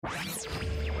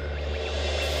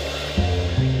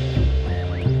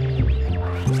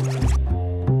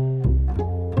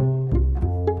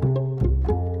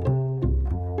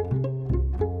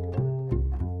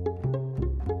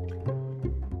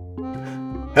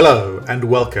Hello and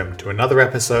welcome to another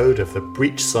episode of the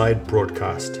Breachside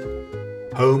Broadcast,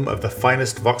 home of the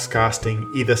finest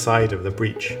voxcasting either side of the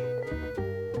breach.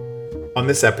 On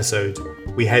this episode,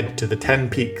 we head to the 10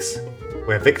 Peaks,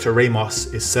 where Victor Ramos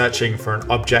is searching for an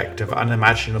object of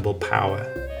unimaginable power.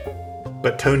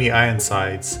 But Tony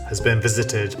Ironsides has been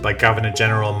visited by Governor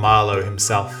General Marlowe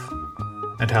himself,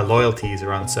 and her loyalties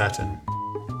are uncertain.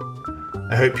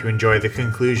 I hope you enjoy the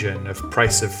conclusion of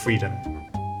Price of Freedom,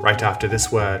 right after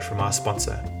this word from our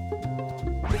sponsor.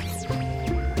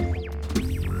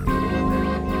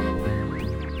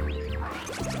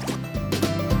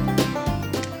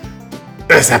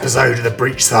 This episode of the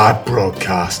Breachside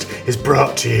Broadcast is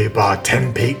brought to you by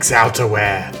 10 Peaks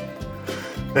Outerwear.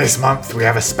 This month we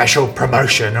have a special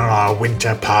promotion on our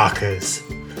winter parkas.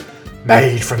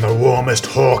 Made from the warmest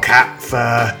Hawcat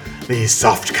fur, these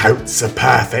soft coats are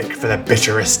perfect for the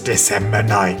bitterest December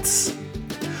nights.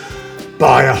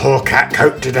 Buy a Hawcat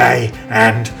coat today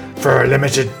and, for a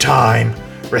limited time,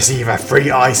 receive a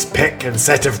free ice pick and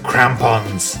set of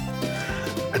crampons.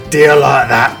 A deal like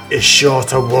that is sure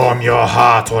to warm your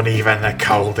heart on even the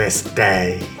coldest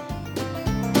day.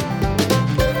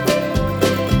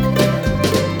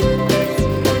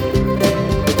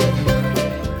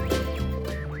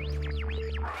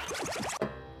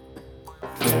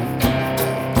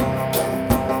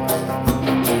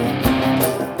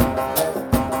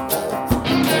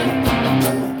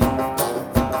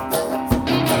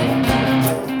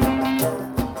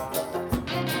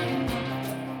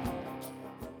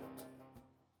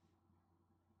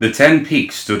 The 10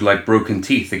 Peaks stood like broken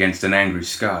teeth against an angry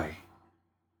sky.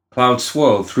 Clouds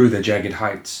swirled through their jagged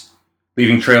heights,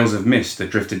 leaving trails of mist that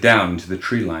drifted down into the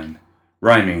tree line,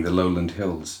 rhyming the lowland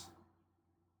hills.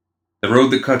 The road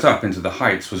that cut up into the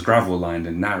heights was gravel-lined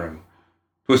and narrow,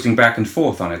 twisting back and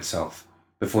forth on itself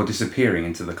before disappearing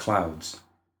into the clouds.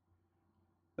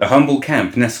 A humble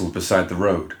camp nestled beside the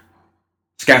road.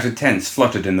 Scattered tents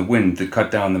fluttered in the wind that cut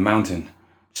down the mountain,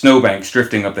 snowbanks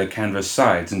drifting up their canvas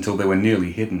sides until they were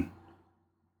nearly hidden.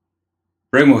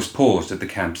 Ramos paused at the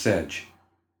camp's edge.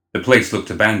 The place looked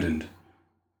abandoned.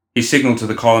 He signaled to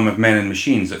the column of men and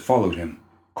machines that followed him,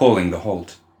 calling the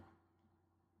halt.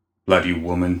 "Bloody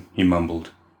woman," he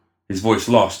mumbled, his voice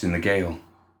lost in the gale.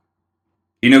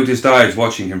 He noticed eyes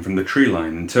watching him from the tree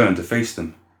line and turned to face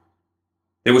them.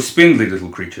 They were spindly little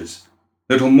creatures,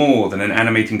 little more than an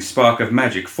animating spark of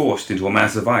magic forced into a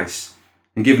mass of ice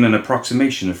and given an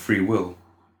approximation of free will.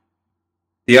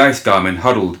 The ice garment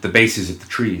huddled at the bases of the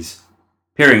trees,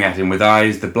 peering at him with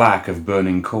eyes the black of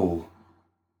burning coal.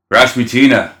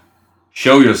 "Rasputina,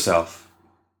 show yourself."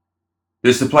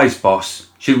 "This the place, boss.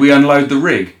 Should we unload the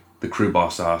rig?" the crew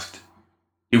boss asked.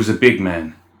 He was a big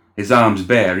man, his arms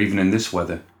bare even in this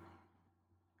weather.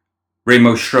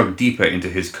 Ramos shrugged deeper into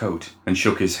his coat and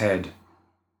shook his head.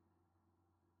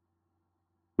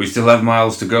 "We still have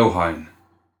miles to go, Hein.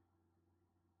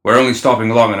 We're only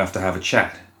stopping long enough to have a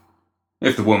chat.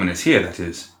 If the woman is here, that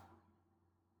is."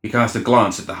 He cast a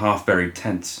glance at the half-buried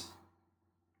tents.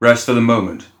 "Rest for the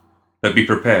moment, but be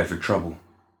prepared for trouble."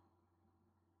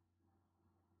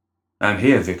 "I'm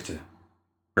here, Victor,"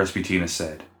 Rasputina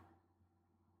said.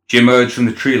 She emerged from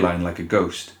the tree line like a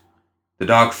ghost, the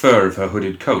dark fur of her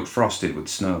hooded coat frosted with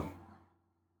snow.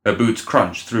 Her boots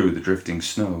crunched through the drifting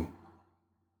snow.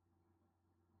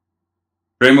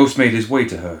 Ramos made his way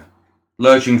to her,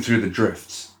 lurching through the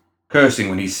drifts, cursing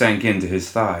when he sank into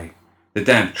his thigh, the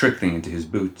damp trickling into his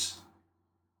boots.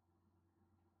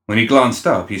 When he glanced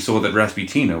up, he saw that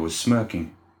Rasputina was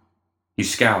smirking. He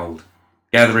scowled,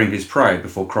 gathering his pride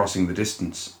before crossing the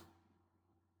distance.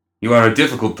 "You are a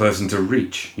difficult person to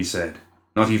reach," he said,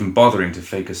 not even bothering to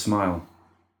fake a smile.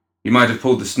 "You might have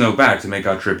pulled the snow back to make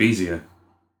our trip easier."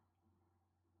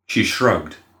 She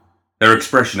shrugged, her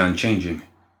expression unchanging,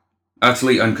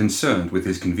 utterly unconcerned with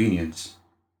his convenience.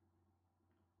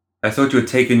 "I thought you had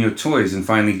taken your toys and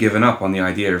finally given up on the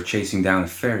idea of chasing down a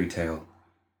fairy tale.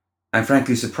 I'm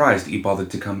frankly surprised that you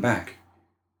bothered to come back.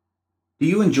 Do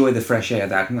you enjoy the fresh air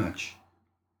that much?"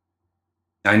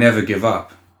 "I never give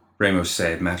up," Ramos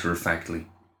said matter-of-factly.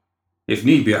 "If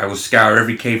need be, I will scour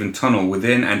every cave and tunnel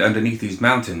within and underneath these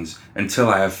mountains until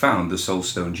I have found the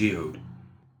Soulstone Geode."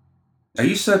 "Are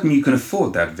you certain you can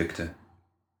afford that, Victor?"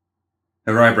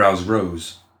 Her eyebrows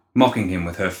rose, mocking him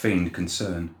with her feigned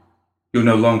concern. "You're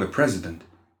no longer president.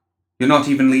 You're not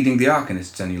even leading the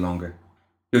Arcanists any longer.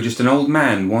 You're just an old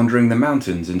man wandering the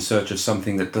mountains in search of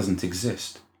something that doesn't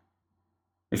exist.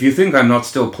 If you think I'm not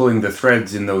still pulling the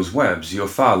threads in those webs, you're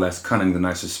far less cunning than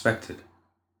I suspected."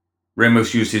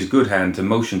 Ramos used his good hand to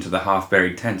motion to the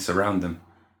half-buried tents around them.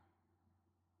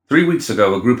 3 weeks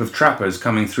ago, a group of trappers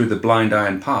coming through the Blind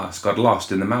Iron Pass got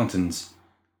lost in the mountains.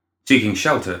 Seeking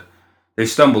shelter, they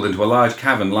stumbled into a large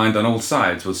cavern lined on all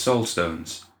sides with soul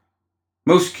stones.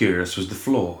 Most curious was the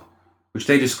floor, which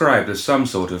they described as some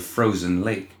sort of frozen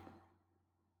lake.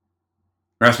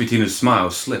 Rasputina's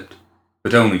smile slipped,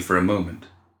 but only for a moment.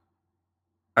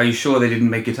 Are you sure they didn't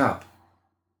make it up?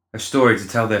 A story to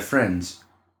tell their friends,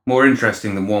 more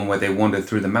interesting than one where they wandered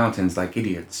through the mountains like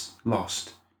idiots,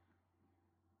 lost.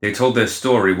 They told their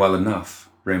story well enough,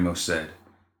 Ramos said.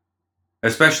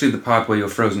 Especially the part where your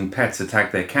frozen pets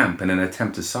attacked their camp in an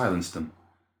attempt to silence them.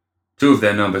 2 of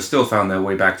their number still found their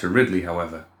way back to Ridley,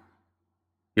 however.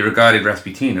 He regarded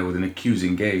Rasputina with an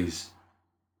accusing gaze.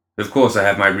 Of course I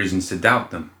have my reasons to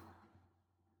doubt them.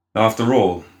 After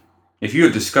all, if you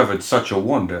had discovered such a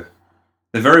wonder,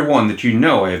 the very one that you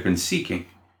know I have been seeking,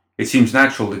 it seems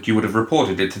natural that you would have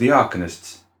reported it to the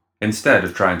Arcanists, instead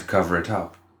of trying to cover it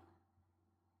up.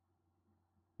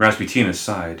 Rasputina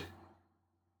sighed.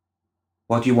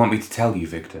 What do you want me to tell you,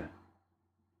 Victor?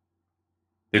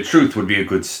 The truth would be a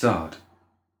good start.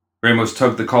 Ramos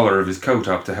tugged the collar of his coat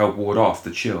up to help ward off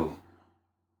the chill.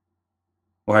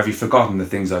 Or have you forgotten the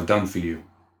things I've done for you?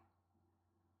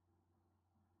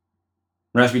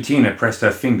 Rasputina pressed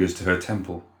her fingers to her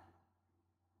temple.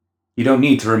 You don't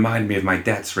need to remind me of my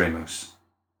debts, Ramos.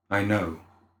 I know.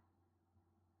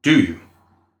 Do you?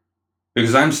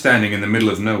 Because I'm standing in the middle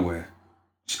of nowhere,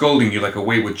 scolding you like a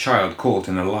wayward child caught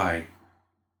in a lie.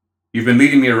 You've been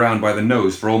leading me around by the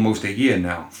nose for almost a year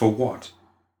now. For what?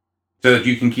 So that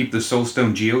you can keep the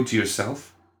Soulstone Geode to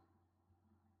yourself?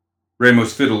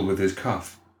 Ramos fiddled with his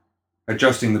cuff,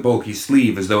 adjusting the bulky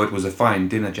sleeve as though it was a fine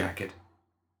dinner jacket.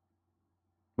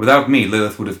 Without me,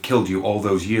 Lilith would have killed you all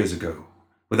those years ago.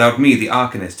 Without me, the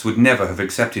Arcanists would never have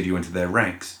accepted you into their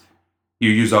ranks.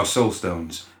 You use our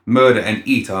Soulstones, murder and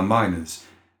eat our miners,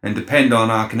 and depend on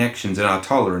our connections and our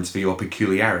tolerance for your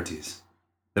peculiarities.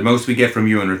 The most we get from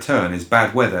you in return is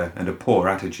bad weather and a poor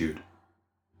attitude.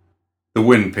 The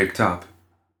wind picked up,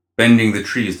 bending the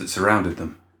trees that surrounded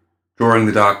them, drawing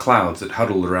the dark clouds that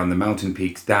huddled around the mountain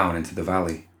peaks down into the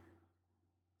valley.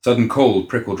 Sudden cold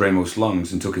prickled Ramos'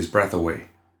 lungs and took his breath away.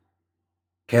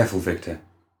 Careful, Victor.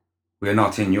 We are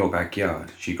not in your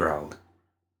backyard, she growled.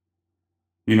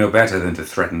 You know better than to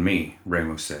threaten me,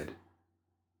 Ramos said.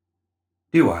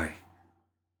 Do I?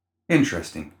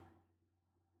 Interesting.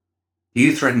 Do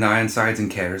you threaten Ironsides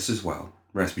and Keris as well?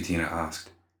 Rasputina asked.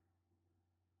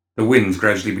 The winds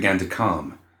gradually began to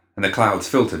calm, and the clouds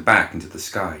filtered back into the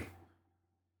sky.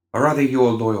 Or are they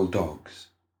your loyal dogs?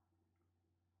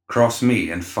 Cross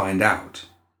me and find out,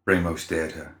 Ramos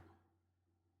dared her.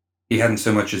 He hadn't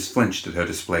so much as flinched at her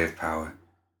display of power.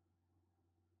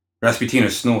 Rasputina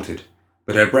snorted,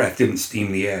 but her breath didn't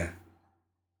steam the air.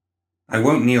 I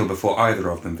won't kneel before either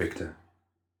of them, Victor.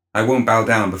 I won't bow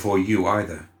down before you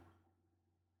either.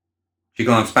 She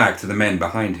glanced back to the men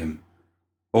behind him,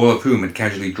 all of whom had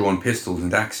casually drawn pistols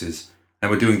and axes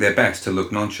and were doing their best to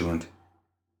look nonchalant.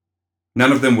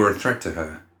 None of them were a threat to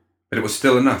her, but it was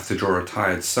still enough to draw a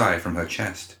tired sigh from her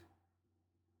chest.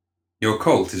 Your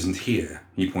cult isn't here,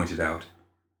 he pointed out,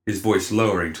 his voice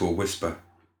lowering to a whisper.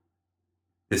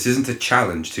 This isn't a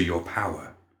challenge to your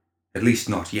power, at least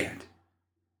not yet.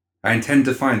 I intend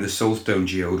to find the Soulstone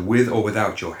Geode with or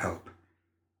without your help,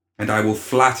 and I will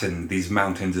flatten these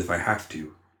mountains if I have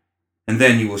to, and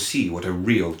then you will see what a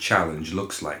real challenge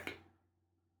looks like.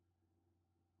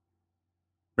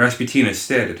 Rasputina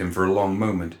stared at him for a long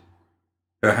moment,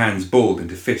 her hands balled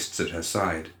into fists at her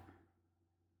side.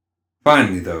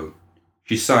 Finally, though,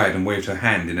 she sighed and waved her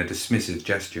hand in a dismissive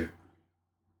gesture.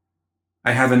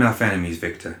 I have enough enemies,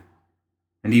 Victor,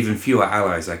 and even fewer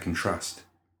allies I can trust.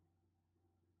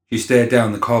 She stared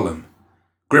down the column,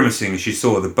 grimacing as she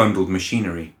saw the bundled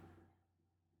machinery.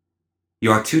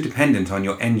 You are too dependent on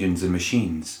your engines and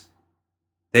machines.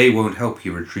 They won't help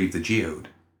you retrieve the geode.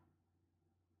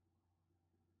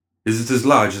 Is it as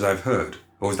large as I've heard,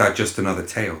 or is that just another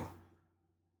tale?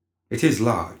 It is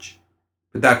large,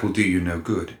 but that will do you no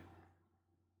good.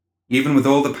 Even with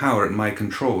all the power at my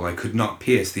control, I could not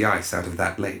pierce the ice out of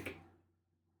that lake.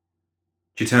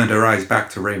 She turned her eyes back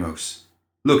to Ramos,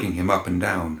 looking him up and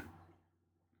down.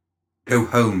 Go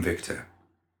home, Victor.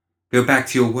 Go back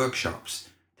to your workshops.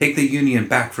 Take the Union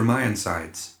back from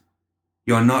Ironsides.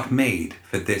 You are not made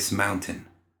for this mountain.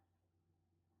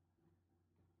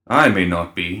 I may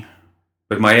not be,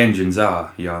 but my engines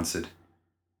are, he answered.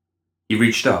 He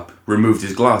reached up, removed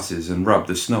his glasses, and rubbed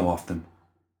the snow off them.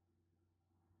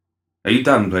 Are you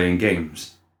done playing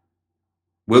games?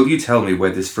 Will you tell me where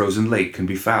this frozen lake can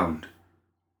be found?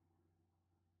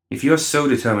 If you are so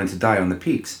determined to die on the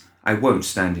peaks, I won't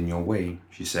stand in your way,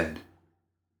 she said.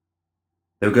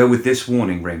 Though go with this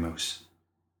warning, Ramos.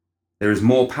 There is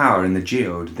more power in the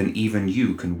geode than even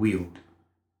you can wield.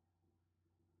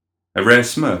 A rare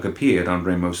smirk appeared on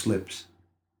Ramos' lips.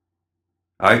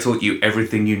 I taught you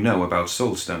everything you know about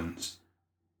soulstones,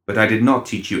 but I did not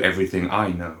teach you everything I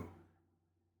know.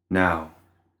 Now,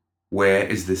 where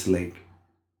is this lake?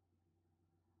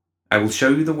 I will show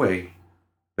you the way,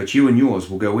 but you and yours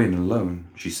will go in alone,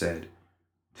 she said,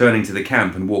 turning to the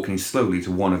camp and walking slowly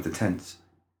to one of the tents.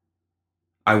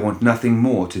 I want nothing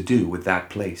more to do with that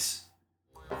place.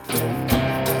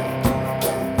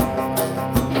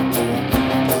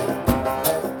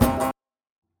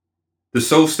 The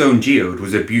Soulstone Geode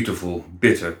was a beautiful,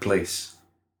 bitter place.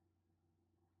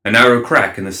 A narrow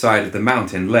crack in the side of the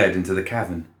mountain led into the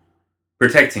cavern,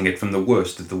 protecting it from the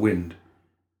worst of the wind,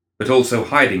 but also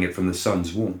hiding it from the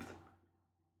sun's warmth.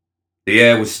 The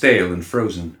air was stale and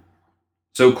frozen,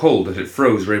 so cold that it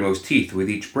froze Ramos' teeth with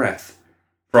each breath,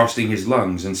 frosting his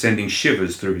lungs and sending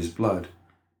shivers through his blood.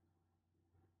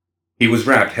 He was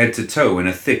wrapped head to toe in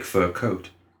a thick fur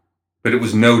coat, but it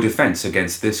was no defense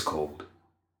against this cold.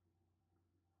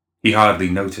 He hardly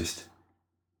noticed.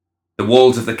 The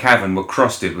walls of the cavern were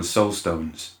crusted with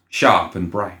soulstones, sharp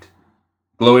and bright,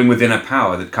 glowing within a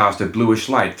power that cast a bluish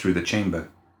light through the chamber.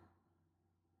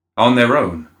 On their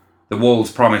own, the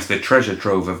walls promised a treasure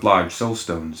trove of large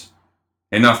soulstones,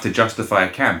 enough to justify a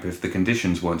camp if the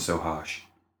conditions weren't so harsh.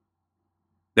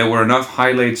 There were enough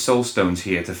high-laid soulstones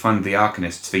here to fund the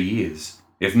Arcanists for years,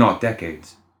 if not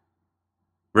decades.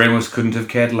 Ramos couldn't have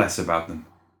cared less about them.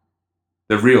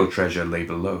 The real treasure lay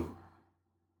below.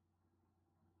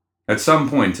 At some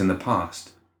point in the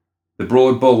past, the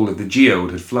broad bowl of the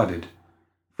geode had flooded,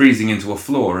 freezing into a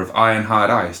floor of iron-hard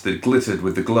ice that glittered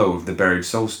with the glow of the buried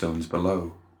soulstones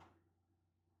below.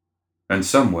 And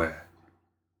somewhere,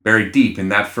 buried deep in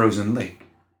that frozen lake,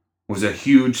 was a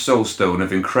huge soulstone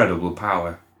of incredible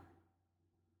power.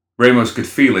 Ramos could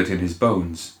feel it in his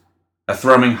bones, a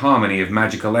thrumming harmony of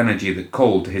magical energy that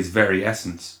called to his very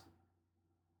essence.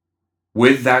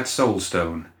 With that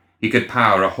soulstone, he could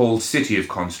power a whole city of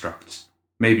constructs,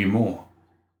 maybe more.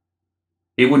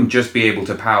 He wouldn't just be able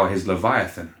to power his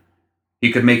Leviathan.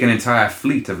 He could make an entire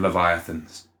fleet of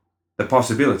Leviathans. The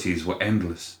possibilities were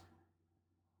endless.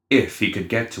 If he could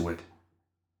get to it.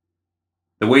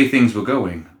 The way things were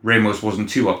going, Ramos wasn't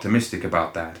too optimistic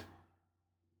about that.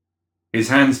 His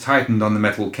hands tightened on the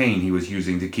metal cane he was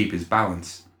using to keep his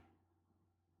balance.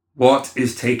 What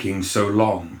is taking so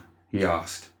long? He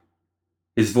asked,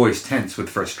 his voice tense with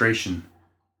frustration.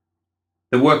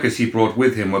 The workers he brought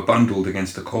with him were bundled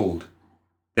against the cold,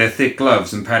 their thick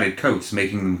gloves and padded coats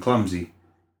making them clumsy.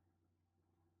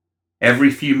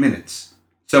 Every few minutes,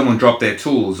 someone dropped their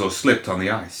tools or slipped on the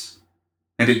ice,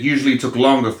 and it usually took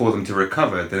longer for them to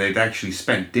recover than they'd actually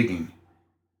spent digging.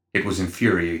 It was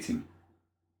infuriating.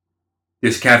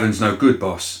 This cavern's no good,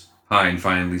 boss, Hein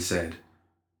finally said.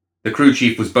 The crew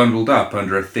chief was bundled up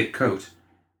under a thick coat,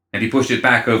 and he pushed it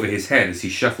back over his head as he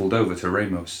shuffled over to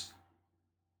Ramos.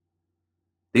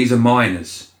 These are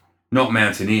miners, not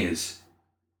mountaineers.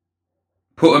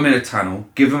 Put them in a tunnel,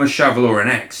 give them a shovel or an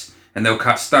axe, and they'll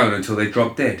cut stone until they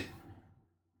drop dead.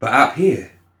 But up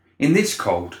here, in this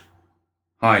cold,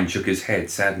 Hein shook his head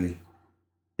sadly.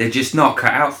 They're just not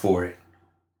cut out for it.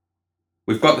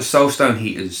 We've got the soulstone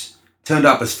heaters, turned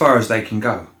up as far as they can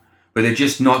go, but they're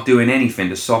just not doing anything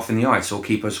to soften the ice or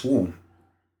keep us warm.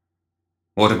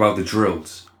 What about the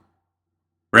drills?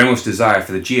 Ramos' desire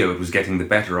for the geode was getting the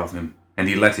better of him, and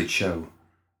he let it show.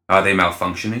 Are they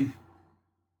malfunctioning?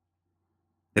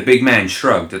 The big man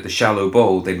shrugged at the shallow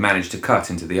bowl they'd managed to cut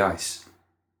into the ice.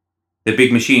 The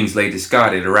big machines lay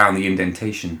discarded around the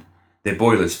indentation, their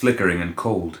boilers flickering and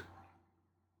cold.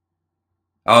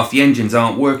 Half the engines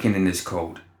aren't working in this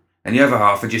cold, and the other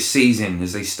half are just seizing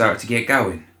as they start to get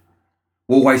going.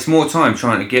 We'll waste more time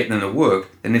trying to get them to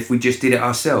work than if we just did it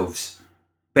ourselves.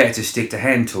 Better to stick to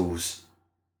hand tools.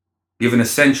 Given a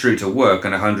century to work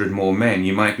and 100 more men,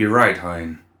 you might be right,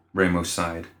 Hein, Ramos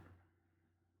sighed.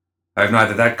 I've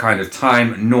neither that kind of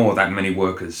time nor that many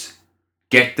workers.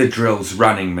 Get the drills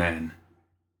running, man.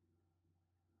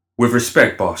 With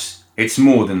respect, boss, it's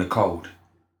more than the cold,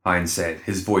 Hein said,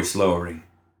 his voice lowering.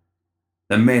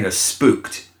 The men are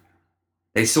spooked.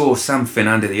 They saw something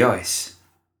under the ice.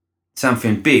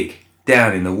 Something big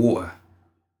down in the water.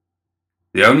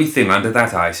 The only thing under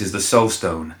that ice is the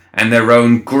soulstone, and their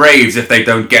own graves if they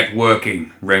don't get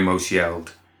working, Ramos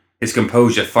yelled, his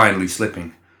composure finally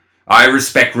slipping. I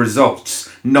respect results,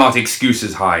 not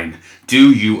excuses, Hein.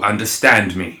 Do you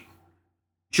understand me?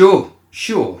 Sure,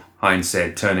 Hein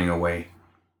said, turning away.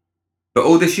 But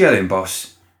all this yelling,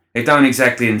 boss, it don't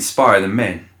exactly inspire the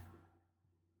men.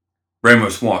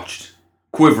 Ramos watched,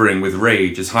 quivering with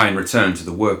rage as Hein returned to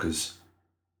the workers.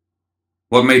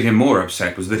 What made him more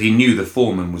upset was that he knew the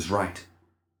foreman was right.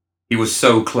 He was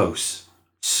so close.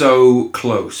 So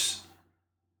close.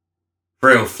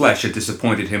 Frail flesh had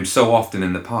disappointed him so often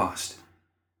in the past,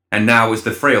 and now it was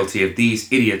the frailty of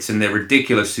these idiots and their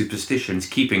ridiculous superstitions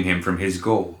keeping him from his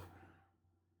goal.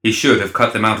 He should have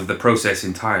cut them out of the process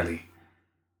entirely,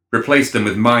 replaced them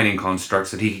with mining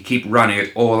constructs that he could keep running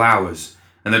at all hours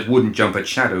and that wouldn't jump at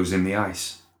shadows in the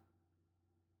ice.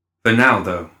 For now,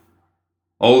 though,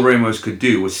 all Ramos could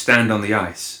do was stand on the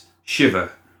ice,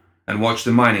 shiver, and watch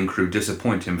the mining crew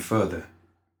disappoint him further.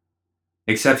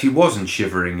 Except he wasn't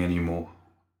shivering anymore.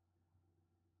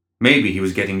 Maybe he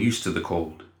was getting used to the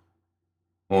cold.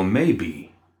 Or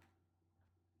maybe...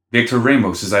 Victor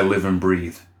Ramos as I live and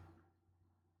breathe.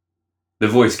 The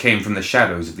voice came from the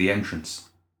shadows of the entrance.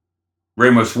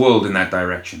 Ramos whirled in that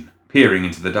direction, peering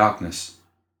into the darkness.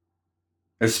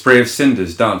 A spray of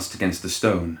cinders danced against the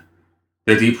stone,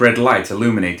 the deep red light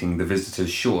illuminating the visitor's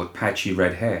short, patchy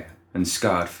red hair and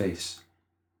scarred face.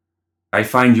 I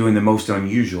find you in the most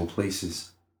unusual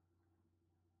places.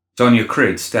 Sonia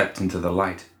Crid stepped into the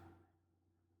light.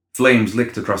 Flames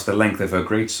licked across the length of her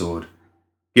greatsword,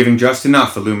 giving just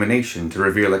enough illumination to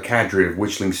reveal a cadre of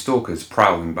witchling stalkers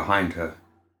prowling behind her.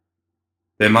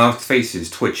 Their masked faces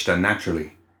twitched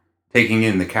unnaturally, taking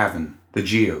in the cavern, the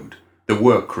geode, the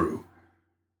work crew,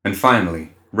 and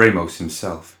finally, Ramos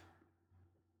himself.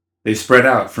 They spread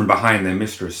out from behind their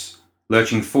mistress,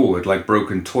 lurching forward like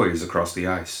broken toys across the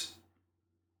ice.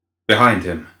 Behind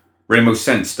him, Ramos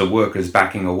sensed the workers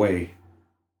backing away,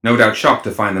 no doubt shocked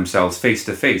to find themselves face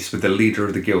to face with the leader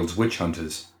of the guild's witch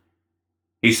hunters.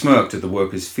 He smirked at the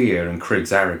workers' fear and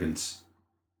Crid's arrogance.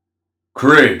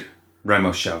 "Crid!"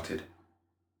 Ramos shouted,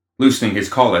 loosening his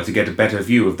collar to get a better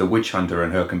view of the witch hunter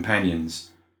and her companions.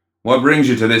 "What brings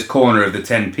you to this corner of the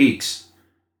 10 Peaks?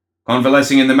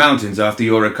 Convalescing in the mountains after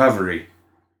your recovery?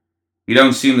 You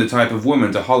don't seem the type of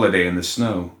woman to holiday in the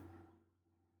snow."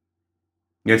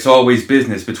 "It's always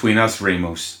business between us,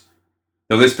 Ramos,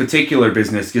 though this particular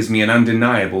business gives me an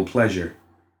undeniable pleasure."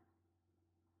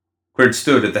 Crid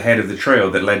stood at the head of the trail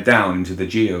that led down into the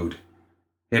geode,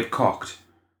 hip cocked,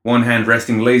 one hand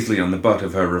resting lazily on the butt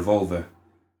of her revolver.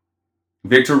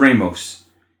 "Victor Ramos,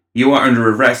 you are under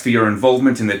arrest for your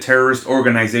involvement in the terrorist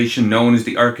organization known as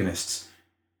the Arcanists,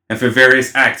 and for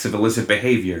various acts of illicit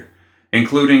behavior,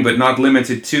 including but not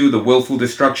limited to the willful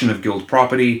destruction of guild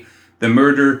property, the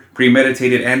murder,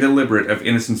 premeditated and deliberate, of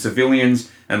innocent civilians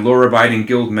and law-abiding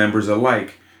guild members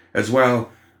alike, as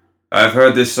well." "I've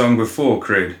heard this song before,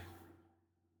 Crid."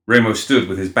 Ramos stood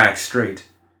with his back straight,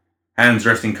 hands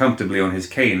resting comfortably on his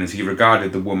cane as he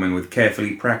regarded the woman with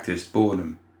carefully practiced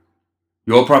boredom.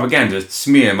 "Your propagandists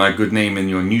smear my good name in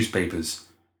your newspapers.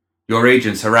 Your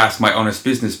agents harass my honest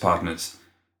business partners,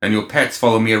 and your pets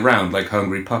follow me around like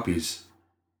hungry puppies.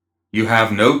 You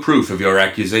have no proof of your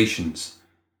accusations.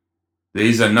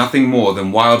 These are nothing more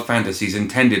than wild fantasies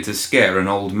intended to scare an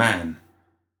old man."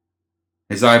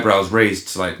 His eyebrows raised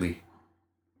slightly,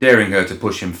 daring her to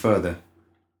push him further.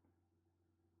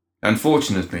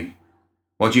 "Unfortunately,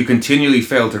 what you continually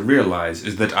fail to realize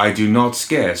is that I do not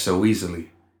scare so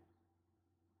easily."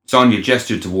 Sonia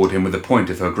gestured toward him with the point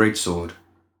of her greatsword.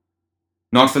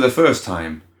 Not for the first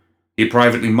time, he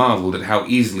privately marveled at how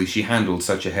easily she handled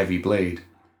such a heavy blade.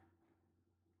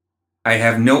 "I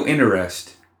have no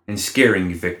interest in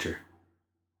scaring you, Victor.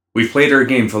 We've played our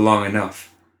game for long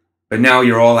enough, but now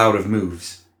you're all out of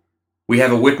moves. We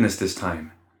have a witness this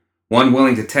time, one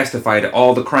willing to testify to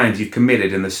all the crimes you've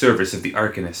committed in the service of the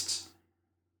Arcanists."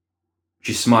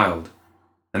 She smiled,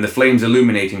 and the flames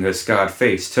illuminating her scarred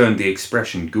face turned the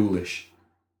expression ghoulish.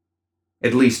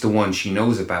 "At least the one she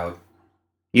knows about.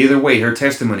 Either way, her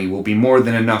testimony will be more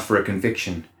than enough for a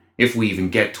conviction, if we even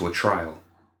get to a trial."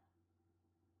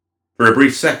 For a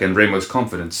brief second, Ramos'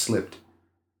 confidence slipped.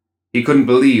 He couldn't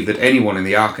believe that anyone in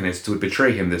the Arcanists would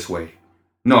betray him this way,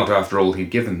 not after all he'd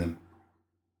given them.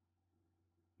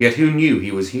 Yet who knew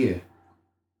he was here?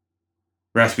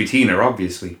 Rasputina,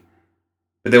 obviously,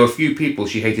 but there were few people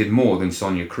she hated more than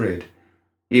Sonia Crid,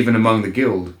 even among the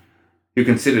guild, who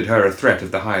considered her a threat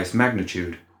of the highest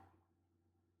magnitude.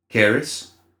 Karis?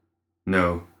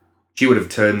 No, she would have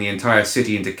turned the entire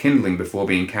city into kindling before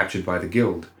being captured by the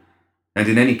guild, and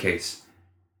in any case,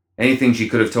 anything she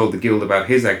could have told the guild about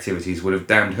his activities would have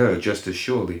damned her just as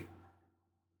surely.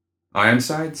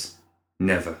 Ironsides?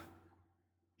 Never.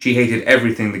 She hated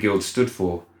everything the guild stood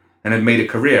for, and had made a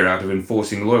career out of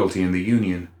enforcing loyalty in the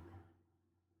Union.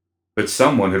 But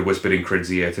someone had whispered in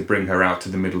Crid's ear to bring her out to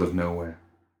the middle of nowhere.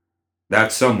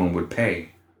 That someone would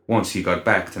pay, once he got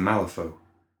back to Malifaux.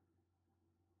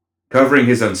 Covering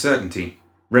his uncertainty,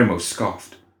 Ramos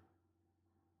scoffed.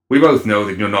 We both know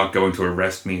that you're not going to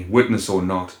arrest me, witness or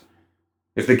not.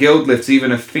 If the guild lifts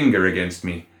even a finger against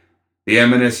me, the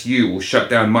MNSU will shut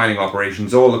down mining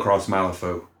operations all across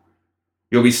Malifaux.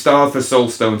 You'll be starved for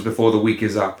soulstones before the week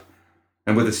is up,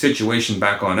 and with the situation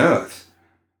back on Earth,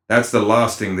 that's the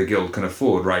last thing the guild can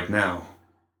afford right now.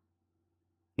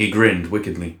 He grinned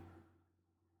wickedly.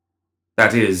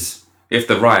 That is, if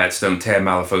the riots don't tear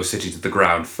Malifaux City to the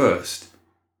ground first.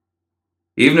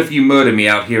 Even if you murder me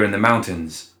out here in the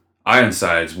mountains,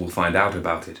 Ironsides will find out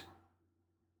about it.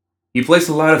 You place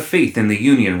a lot of faith in the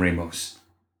Union, Ramos.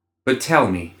 But tell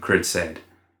me, Crid said,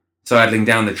 sidling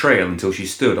down the trail until she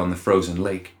stood on the frozen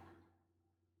lake.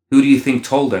 Who do you think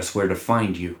told us where to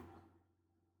find you?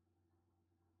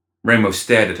 Ramos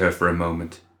stared at her for a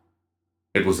moment.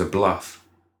 It was a bluff.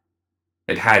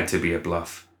 It had to be a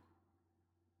bluff.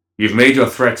 You've made your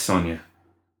threat, Sonia,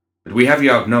 but we have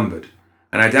you outnumbered,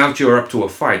 and I doubt you're up to a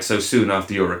fight so soon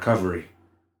after your recovery.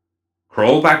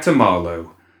 Crawl back to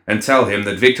Marlowe and tell him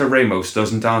that Victor Ramos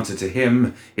doesn't answer to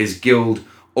him, his guild,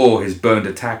 or his burned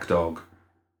attack dog.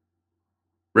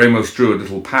 Ramos drew a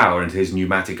little power into his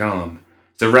pneumatic arm,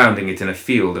 surrounding it in a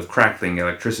field of crackling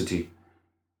electricity.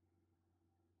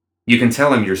 You can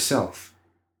tell him yourself,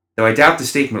 though I doubt the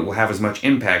statement will have as much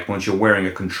impact once you're wearing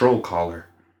a control collar.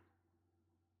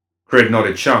 Crid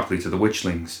nodded sharply to the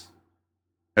witchlings.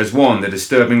 As one, the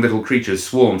disturbing little creatures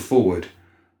swarmed forward,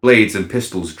 blades and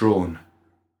pistols drawn.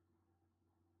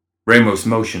 Ramos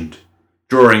motioned,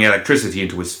 drawing electricity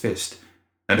into his fist,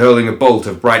 and hurling a bolt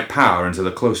of bright power into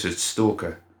the closest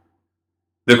stalker.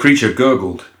 The creature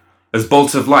gurgled, as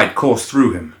bolts of light coursed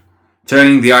through him,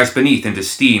 turning the ice beneath into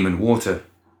steam and water.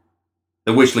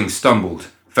 The witchling stumbled,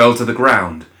 fell to the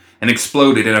ground, and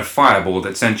exploded in a fireball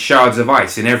that sent shards of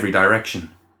ice in every direction.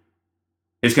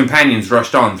 His companions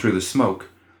rushed on through the smoke,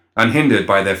 unhindered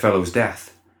by their fellow's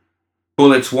death.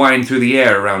 Bullets whined through the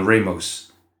air around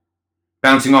Ramos,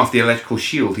 bouncing off the electrical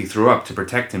shield he threw up to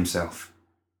protect himself.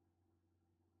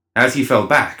 As he fell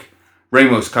back,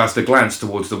 Ramos cast a glance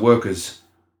towards the workers.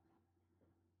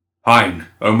 Hine,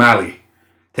 O'Malley,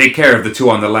 take care of the two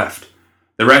on the left.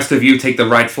 The rest of you take the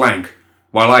right flank,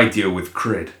 while I deal with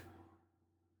Crid.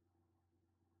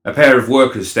 A pair of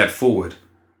workers stepped forward,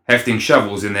 hefting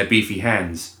shovels in their beefy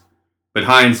hands, but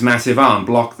Hine's massive arm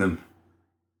blocked them.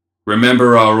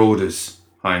 Remember our orders,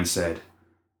 Hine said.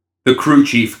 The crew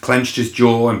chief clenched his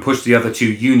jaw and pushed the other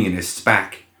two Unionists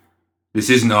back. This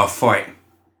isn't our fight.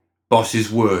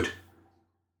 Boss's word.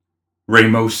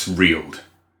 Ramos reeled.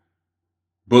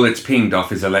 Bullets pinged off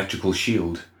his electrical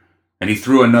shield, and he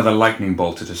threw another lightning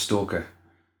bolt at a stalker,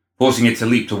 forcing it to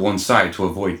leap to one side to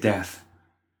avoid death.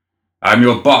 I'm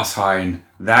your boss, Hine.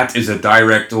 That is a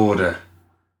direct order.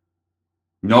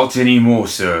 Not anymore,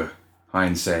 sir,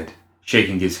 Hine said,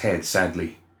 shaking his head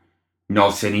sadly.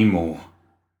 Not anymore.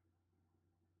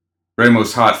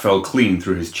 Ramos' heart fell clean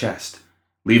through his chest,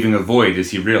 leaving a void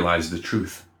as he realized the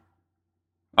truth.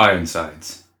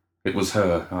 Ironsides. It was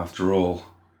her, after all.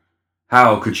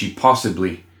 How could she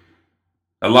possibly?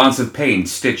 A lance of pain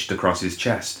stitched across his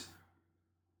chest.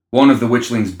 One of the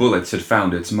witchling's bullets had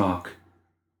found its mark.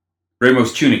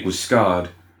 Ramos' tunic was scarred,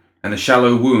 and a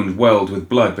shallow wound welled with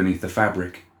blood beneath the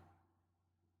fabric.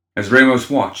 As Ramos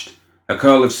watched, a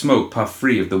curl of smoke puffed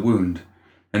free of the wound,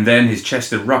 and then his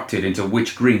chest erupted into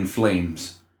witch-green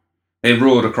flames. They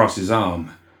roared across his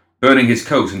arm, burning his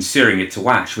coat and searing it to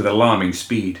ash with alarming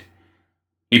speed.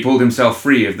 He pulled himself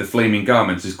free of the flaming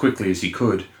garments as quickly as he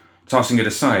could, tossing it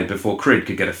aside before Crid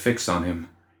could get a fix on him.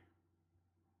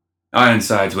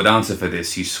 Ironsides would answer for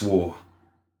this, he swore.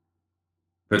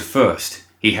 But first,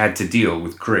 he had to deal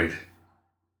with Crid.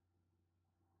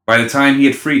 By the time he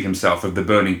had freed himself of the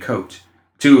burning coat,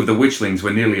 two of the witchlings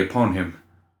were nearly upon him,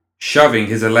 shoving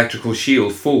his electrical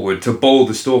shield forward to bowl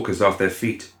the stalkers off their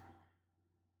feet.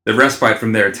 The respite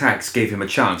from their attacks gave him a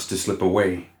chance to slip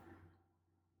away.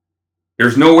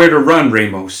 There's nowhere to run,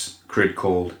 Ramos, Crid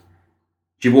called.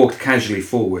 She walked casually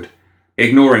forward,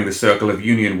 ignoring the circle of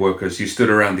Union workers who stood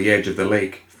around the edge of the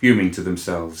lake, fuming to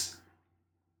themselves.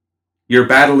 Your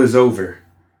battle is over.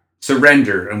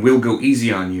 Surrender and we'll go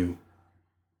easy on you.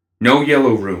 No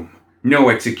yellow room, no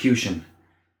execution.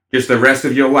 Just the rest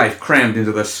of your life crammed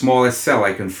into the smallest cell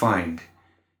I can find.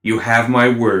 You have my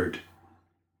word.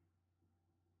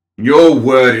 Your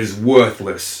word is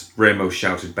worthless, Ramos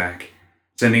shouted back,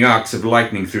 sending arcs of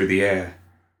lightning through the air.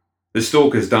 The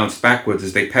stalkers danced backwards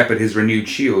as they peppered his renewed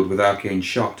shield with arcane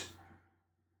shot.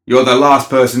 You're the last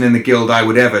person in the guild I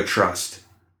would ever trust.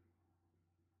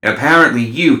 Apparently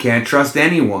you can't trust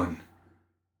anyone.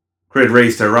 Crid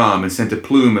raised her arm and sent a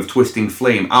plume of twisting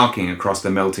flame arcing across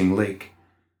the melting lake.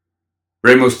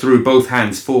 Ramos threw both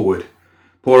hands forward,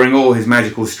 pouring all his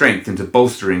magical strength into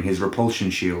bolstering his repulsion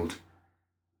shield.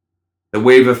 The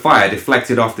wave of fire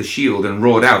deflected off the shield and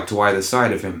roared out to either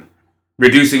side of him,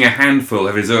 reducing a handful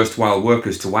of his erstwhile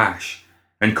workers to ash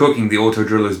and cooking the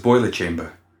autodriller's boiler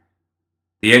chamber.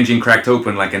 The engine cracked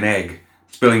open like an egg,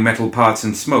 spilling metal parts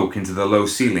and smoke into the low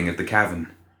ceiling of the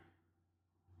cavern.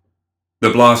 The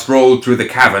blast rolled through the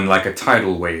cavern like a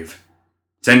tidal wave,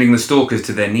 sending the stalkers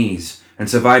to their knees and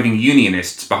surviving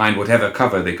Unionists behind whatever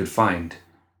cover they could find.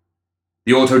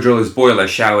 The autodriller's boiler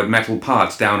showered metal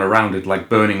parts down around it like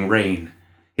burning rain,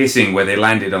 hissing where they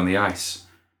landed on the ice,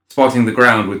 spotting the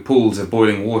ground with pools of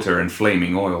boiling water and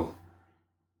flaming oil.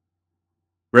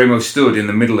 Ramos stood in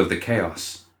the middle of the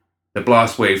chaos, the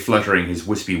blast wave fluttering his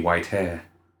wispy white hair.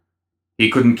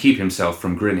 He couldn't keep himself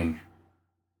from grinning.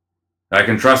 "I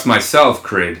can trust myself,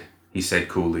 Crid," he said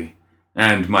coolly,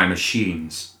 "and my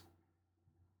machines."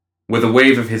 With a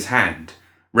wave of his hand,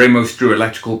 Ramos drew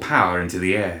electrical power into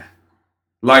the air.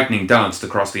 Lightning danced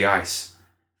across the ice,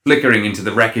 flickering into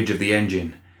the wreckage of the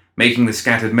engine, making the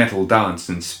scattered metal dance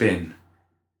and spin.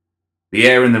 The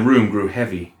air in the room grew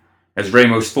heavy, as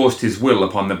Ramos forced his will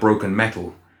upon the broken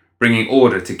metal, bringing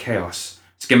order to chaos,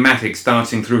 schematics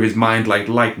dancing through his mind like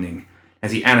lightning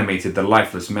as he animated the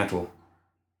lifeless metal.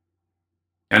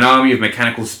 An army of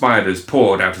mechanical spiders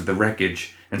poured out of the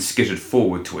wreckage and skittered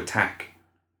forward to attack.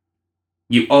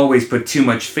 "You always put too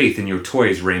much faith in your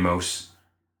toys, Ramos,"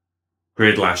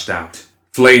 Crid lashed out,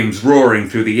 flames roaring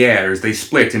through the air as they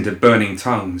split into burning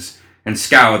tongues and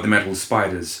scoured the metal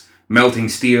spiders, melting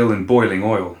steel and boiling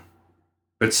oil.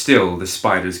 But still the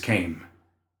spiders came.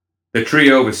 The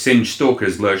trio of singed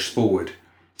stalkers lurched forward,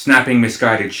 snapping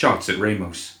misguided shots at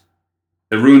Ramos.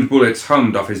 The ruined bullets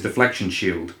hummed off his deflection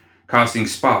shield, casting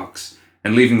sparks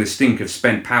and leaving the stink of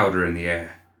spent powder in the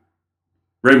air.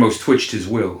 Ramos twitched his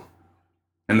will,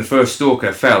 and the first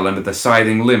stalker fell under the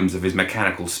scything limbs of his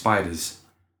mechanical spiders.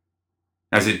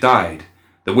 As it died,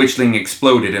 the witchling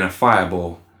exploded in a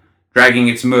fireball, dragging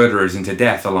its murderers into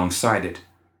death alongside it.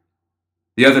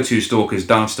 The other two stalkers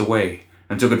danced away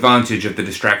and took advantage of the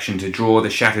distraction to draw the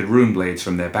shattered rune blades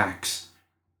from their backs.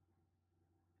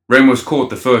 Ramos caught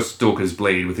the first stalker's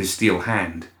blade with his steel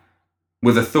hand.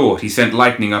 With a thought, he sent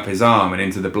lightning up his arm and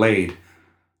into the blade,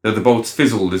 though the bolts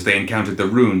fizzled as they encountered the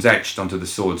runes etched onto the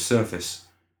sword's surface.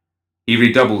 He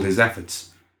redoubled his efforts,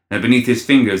 and beneath his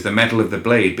fingers the metal of the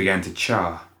blade began to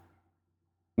char.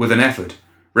 With an effort,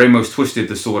 Ramos twisted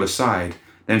the sword aside,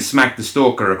 then smacked the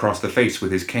stalker across the face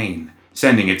with his cane,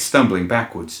 sending it stumbling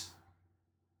backwards.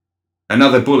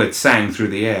 Another bullet sang through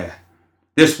the air,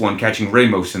 this one catching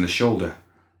Ramos in the shoulder.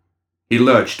 He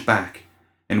lurched back,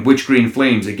 and witch-green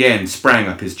flames again sprang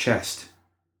up his chest.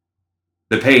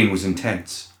 The pain was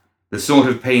intense, the sort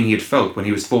of pain he had felt when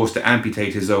he was forced to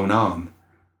amputate his own arm.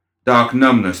 Dark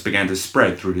numbness began to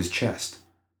spread through his chest.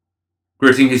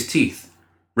 Gritting his teeth,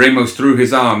 Ramos threw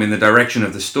his arm in the direction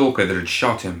of the stalker that had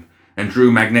shot him and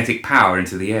drew magnetic power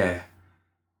into the air.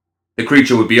 The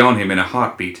creature would be on him in a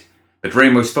heartbeat, but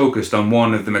Ramos focused on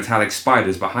one of the metallic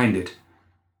spiders behind it.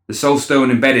 The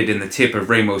soulstone embedded in the tip of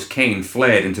Ramos' cane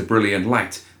flared into brilliant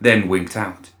light, then winked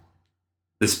out.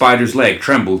 The spider's leg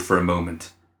trembled for a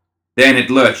moment. Then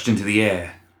it lurched into the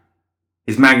air,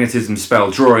 his magnetism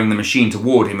spell drawing the machine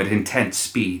toward him at intense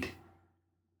speed.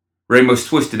 Ramos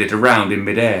twisted it around in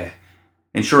midair,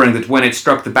 ensuring that when it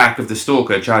struck the back of the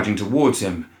stalker charging towards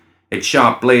him, its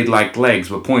sharp blade-like legs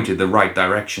were pointed the right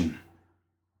direction.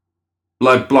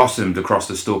 Blood blossomed across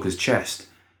the stalker's chest,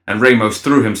 and Ramos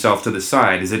threw himself to the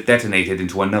side as it detonated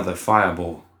into another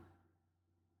fireball.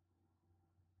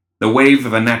 The wave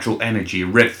of unnatural energy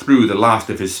ripped through the last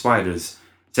of his spiders,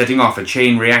 setting off a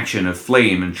chain reaction of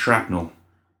flame and shrapnel.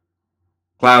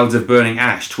 Clouds of burning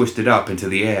ash twisted up into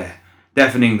the air,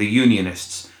 deafening the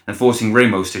Unionists and forcing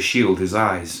Ramos to shield his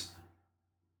eyes.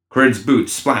 Crid's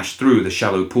boots splashed through the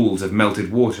shallow pools of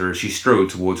melted water as she strode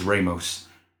towards Ramos,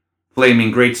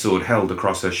 flaming greatsword held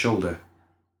across her shoulder.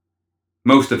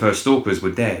 Most of her stalkers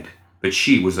were dead, but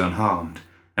she was unharmed,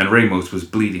 and Ramos was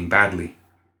bleeding badly.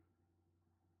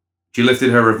 She lifted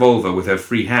her revolver with her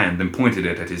free hand and pointed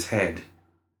it at his head.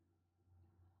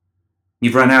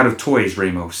 "You've run out of toys,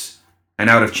 Ramos, and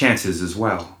out of chances as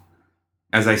well.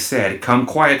 As I said, come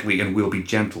quietly and we'll be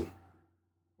gentle.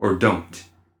 Or don't."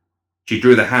 She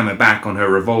drew the hammer back on her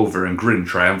revolver and grinned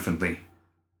triumphantly.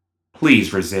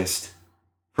 "Please resist,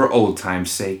 for old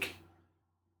time's sake."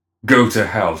 "Go to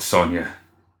hell, Sonia,"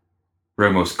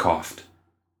 Ramos coughed,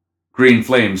 green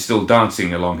flames still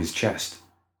dancing along his chest.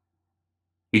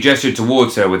 He gestured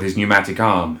towards her with his pneumatic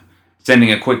arm,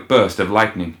 sending a quick burst of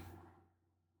lightning.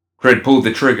 Crid pulled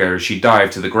the trigger as she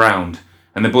dived to the ground,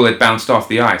 and the bullet bounced off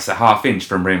the ice a half-inch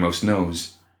from Ramos'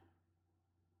 nose.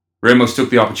 Ramos took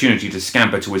the opportunity to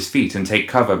scamper to his feet and take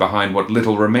cover behind what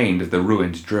little remained of the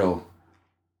ruined drill.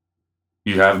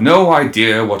 "You have no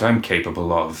idea what I'm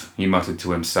capable of," he muttered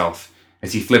to himself,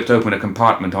 as he flipped open a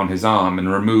compartment on his arm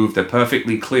and removed a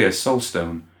perfectly clear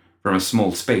soulstone from a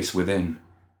small space within.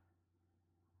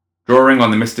 Drawing on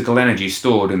the mystical energy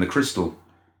stored in the crystal,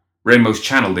 Ramos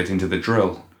channeled it into the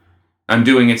drill,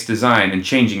 undoing its design and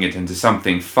changing it into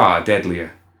something far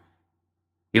deadlier.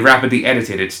 He rapidly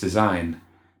edited its design,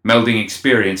 melding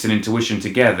experience and intuition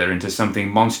together into something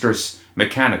monstrous,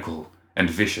 mechanical, and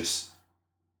vicious.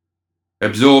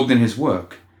 Absorbed in his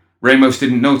work, Ramos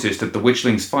didn't notice that the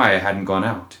witchling's fire hadn't gone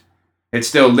out. It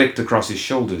still licked across his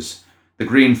shoulders, the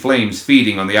green flames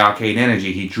feeding on the arcane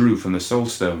energy he drew from the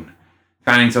soulstone,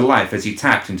 fanning to life as he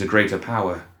tapped into greater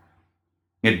power.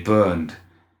 It burned,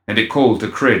 and it called to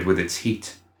Crid with its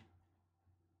heat.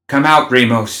 "Come out,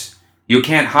 Ramos! You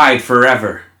can't hide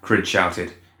forever!" Crid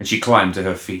shouted, and she climbed to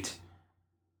her feet.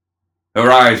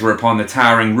 Her eyes were upon the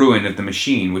towering ruin of the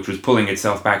machine which was pulling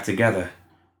itself back together.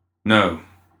 No,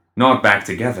 not back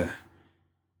together.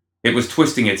 It was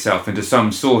twisting itself into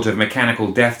some sort of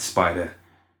mechanical death spider,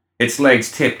 its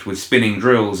legs tipped with spinning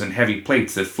drills and heavy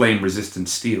plates of flame-resistant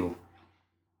steel.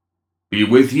 "Be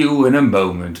with you in a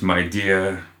moment, my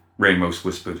dear," Ramos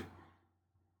whispered.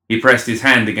 He pressed his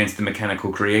hand against the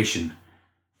mechanical creation,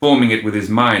 forming it with his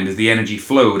mind as the energy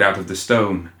flowed out of the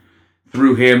stone,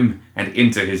 through him and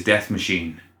into his death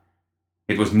machine.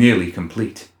 It was nearly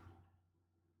complete.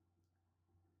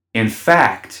 "In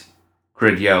fact,"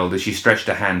 Crid yelled as she stretched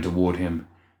a hand toward him,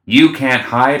 "you can't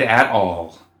hide at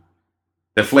all."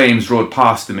 The flames roared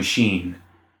past the machine,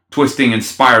 twisting and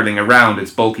spiraling around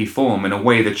its bulky form in a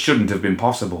way that shouldn't have been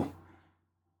possible.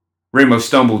 Ramos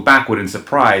stumbled backward in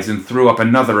surprise and threw up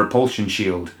another repulsion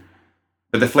shield,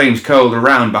 but the flames curled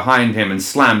around behind him and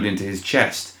slammed into his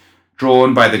chest,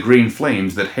 drawn by the green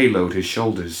flames that haloed his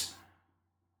shoulders.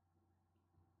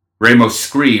 Ramos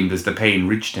screamed as the pain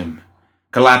reached him,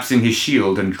 collapsing his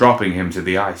shield and dropping him to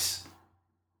the ice.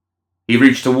 He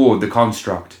reached toward the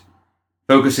construct,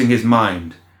 focusing his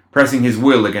mind, pressing his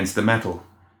will against the metal,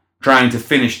 trying to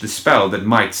finish the spell that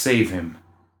might save him.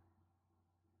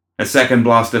 A second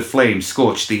blast of flame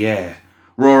scorched the air,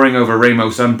 roaring over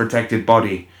Ramos' unprotected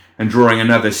body and drawing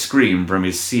another scream from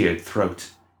his seared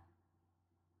throat.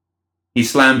 He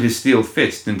slammed his steel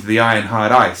fist into the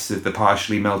iron-hard ice of the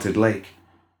partially melted lake,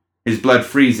 his blood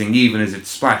freezing even as it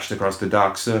splashed across the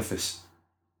dark surface.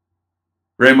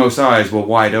 Ramos' eyes were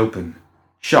wide open,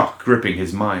 shock gripping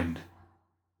his mind.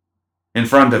 In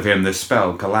front of him the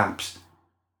spell collapsed,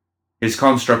 his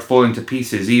construct falling to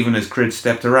pieces even as Crid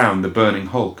stepped around the burning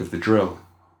hulk of the drill.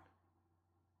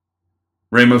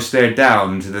 Ramos stared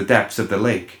down into the depths of the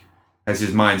lake as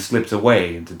his mind slipped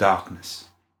away into darkness.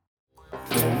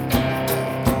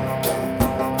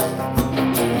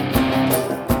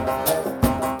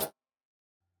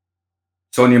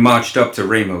 Sonia marched up to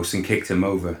Ramos and kicked him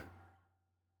over.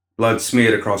 Blood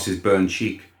smeared across his burned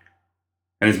cheek,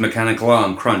 and his mechanical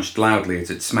arm crunched loudly as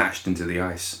it smashed into the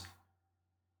ice.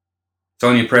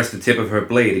 Sonia pressed the tip of her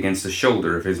blade against the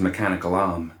shoulder of his mechanical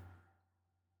arm.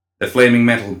 The flaming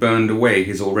metal burned away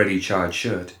his already charred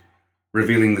shirt,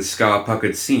 revealing the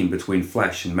scar-puckered seam between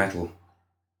flesh and metal.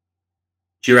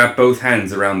 She wrapped both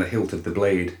hands around the hilt of the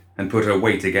blade and put her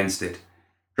weight against it,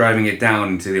 driving it down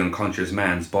into the unconscious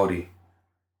man's body.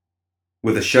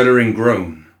 With a shuddering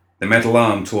groan, the metal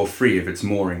arm tore free of its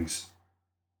moorings.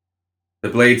 The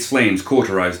blade's flames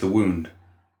cauterized the wound,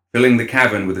 filling the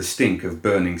cavern with a stink of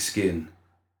burning skin.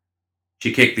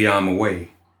 She kicked the arm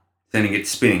away, sending it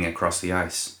spinning across the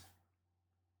ice.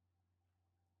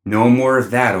 "No more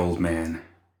of that, old man."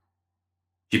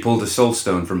 She pulled a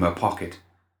soulstone from her pocket,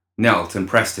 knelt and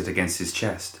pressed it against his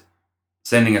chest,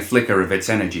 sending a flicker of its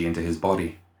energy into his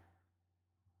body.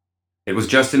 It was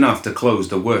just enough to close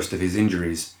the worst of his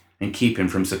injuries and keep him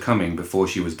from succumbing before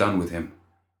she was done with him.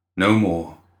 No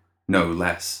more, no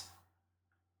less.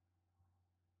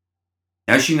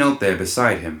 As she knelt there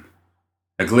beside him,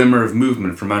 a glimmer of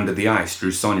movement from under the ice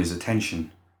drew Sonia's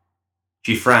attention.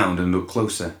 She frowned and looked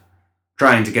closer,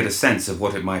 trying to get a sense of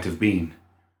what it might have been.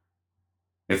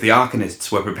 If the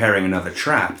Arcanists were preparing another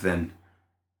trap, then...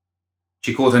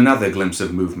 She caught another glimpse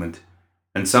of movement,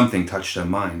 and something touched her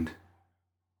mind.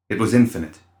 It was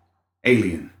infinite,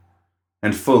 alien,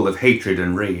 and full of hatred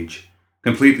and rage,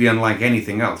 completely unlike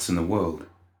anything else in the world.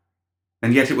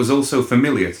 And yet it was also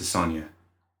familiar to Sonia,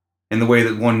 in the way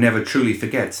that one never truly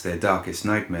forgets their darkest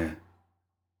nightmare.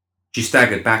 She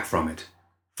staggered back from it,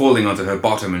 falling onto her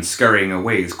bottom and scurrying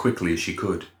away as quickly as she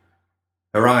could.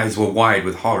 Her eyes were wide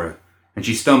with horror, and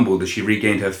she stumbled as she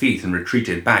regained her feet and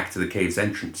retreated back to the cave's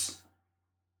entrance.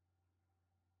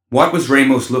 What was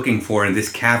Ramos looking for in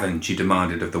this cavern? She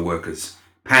demanded of the workers,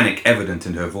 panic evident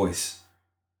in her voice.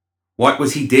 What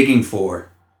was he digging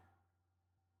for?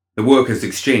 The workers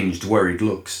exchanged worried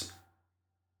looks.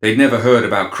 They'd never heard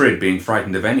about Crid being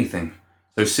frightened of anything,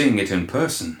 so seeing it in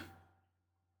person.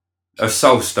 A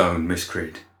soulstone, Miss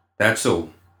Crid, that's all.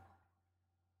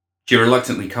 She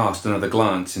reluctantly cast another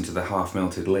glance into the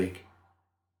half-melted lake.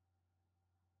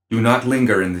 Do not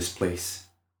linger in this place.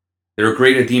 There are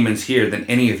greater demons here than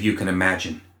any of you can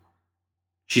imagine.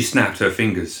 She snapped her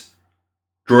fingers,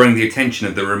 drawing the attention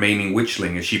of the remaining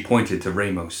witchling as she pointed to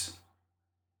Ramos.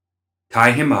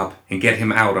 Tie him up and get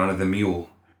him out onto the mule.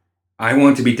 I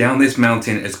want to be down this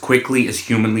mountain as quickly as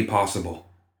humanly possible.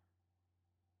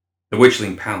 The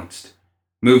witchling pounced,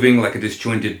 moving like a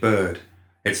disjointed bird,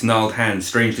 its gnarled hands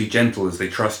strangely gentle as they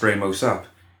trussed Ramos up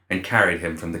and carried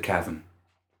him from the cavern.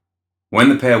 When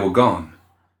the pair were gone,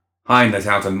 Hein let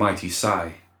out a mighty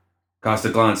sigh, cast a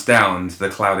glance down into the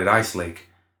clouded ice lake,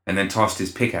 and then tossed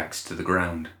his pickaxe to the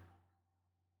ground.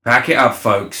 Pack it up,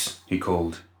 folks, he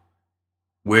called.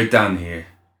 We're done here.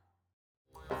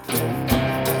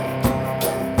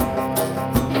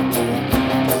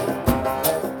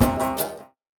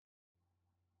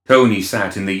 Tony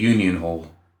sat in the Union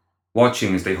Hall,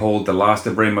 watching as they hauled the last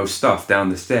of Ramos' stuff down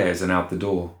the stairs and out the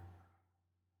door.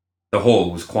 The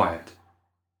hall was quiet.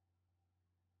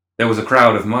 There was a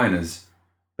crowd of miners,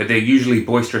 but their usually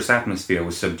boisterous atmosphere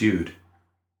was subdued.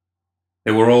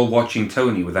 They were all watching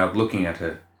Tony without looking at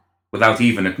her, without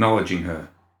even acknowledging her.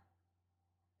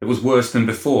 It was worse than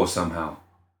before somehow.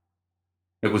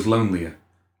 It was lonelier.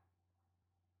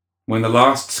 When the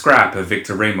last scrap of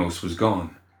Victor Ramos was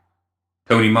gone,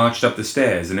 Tony marched up the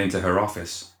stairs and into her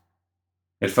office.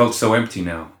 It felt so empty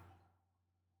now.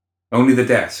 Only the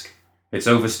desk, its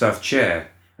overstuffed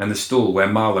chair, and the stool where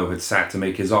Marlowe had sat to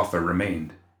make his offer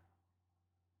remained.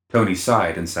 Tony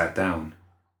sighed and sat down.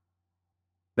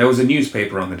 There was a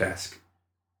newspaper on the desk,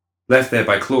 left there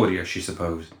by Claudia, she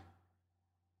supposed.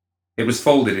 It was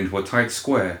folded into a tight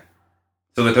square,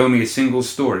 so that only a single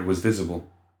story was visible.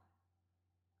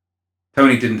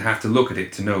 Tony didn't have to look at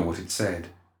it to know what it said.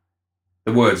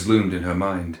 The words loomed in her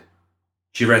mind.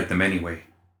 She read them anyway.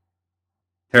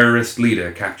 Terrorist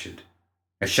leader captured.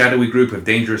 A shadowy group of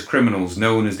dangerous criminals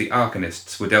known as the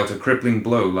Arcanists were dealt a crippling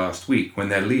blow last week when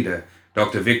their leader,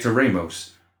 Dr. Victor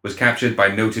Ramos, was captured by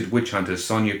noted witch hunter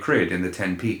Sonia Crid in the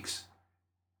Ten Peaks.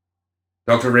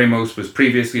 Dr. Ramos was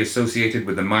previously associated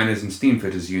with the Miners and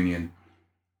Steamfitters Union,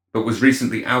 but was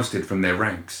recently ousted from their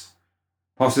ranks,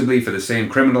 possibly for the same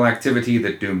criminal activity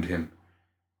that doomed him.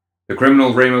 The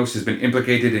criminal Ramos has been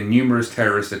implicated in numerous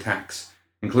terrorist attacks,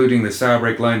 including the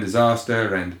Sauerbrück Line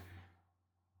disaster and...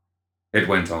 It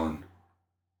went on.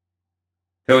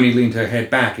 Tony leaned her head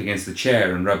back against the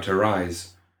chair and rubbed her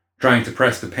eyes, trying to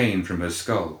press the pain from her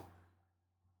skull.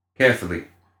 Carefully,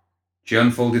 she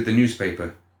unfolded the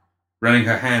newspaper, running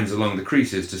her hands along the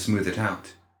creases to smooth it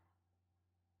out.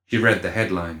 She read the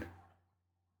headline.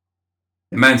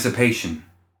 Emancipation,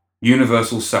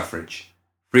 universal suffrage,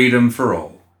 freedom for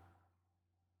all.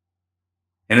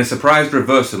 In a surprised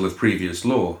reversal of previous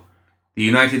law, the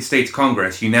United States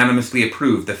Congress unanimously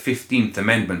approved the 15th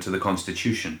Amendment to the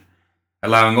Constitution,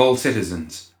 allowing all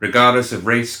citizens, regardless of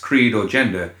race, creed, or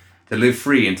gender, to live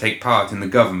free and take part in the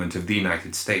government of the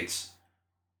United States.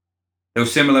 Though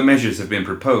similar measures have been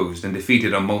proposed and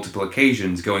defeated on multiple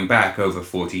occasions going back over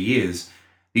 40 years,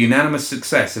 the unanimous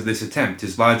success of this attempt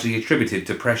is largely attributed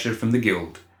to pressure from the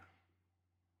Guild.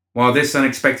 While this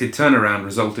unexpected turnaround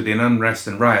resulted in unrest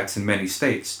and riots in many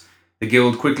states, the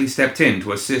Guild quickly stepped in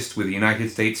to assist with the United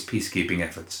States peacekeeping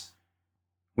efforts.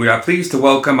 We are pleased to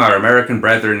welcome our American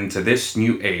brethren to this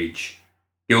new age.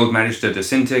 Guild Magister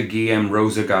Jacinta Guillem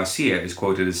Rosa Garcia is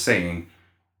quoted as saying,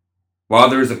 While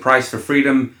there is a price for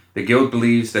freedom, the Guild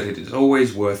believes that it is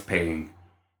always worth paying.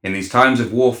 In these times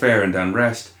of warfare and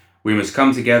unrest, we must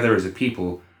come together as a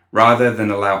people rather than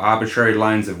allow arbitrary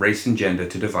lines of race and gender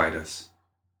to divide us.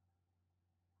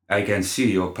 I can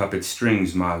see your puppet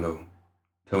strings, Marlowe,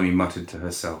 Tony muttered to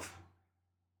herself.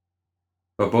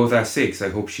 For both our sakes, I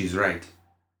hope she's right.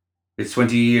 It's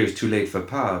 20 years too late for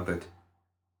Pa, but...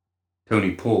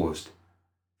 Tony paused,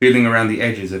 feeling around the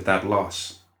edges of that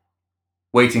loss,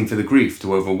 waiting for the grief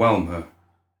to overwhelm her.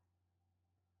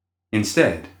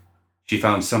 Instead, she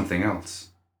found something else.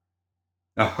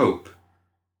 A hope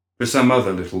for some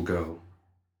other little girl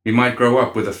who might grow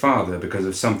up with a father because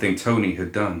of something Tony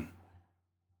had done.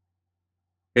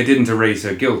 It didn't erase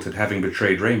her guilt at having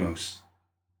betrayed Ramos,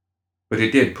 but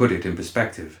it did put it in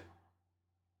perspective.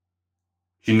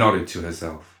 She nodded to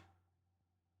herself.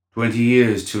 20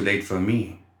 years too late for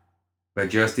me, but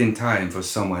just in time for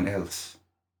someone else.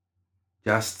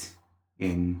 Just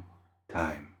in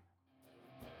time.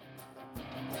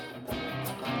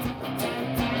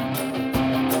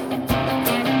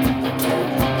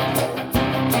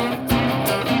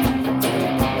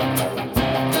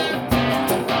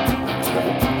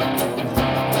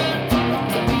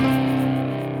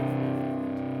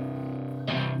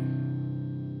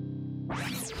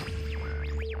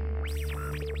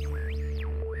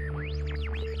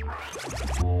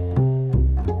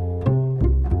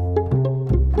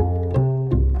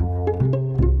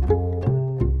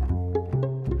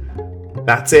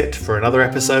 That's it for another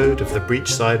episode of the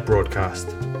Breachside Broadcast.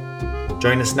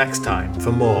 Join us next time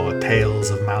for more Tales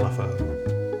of Malifaux.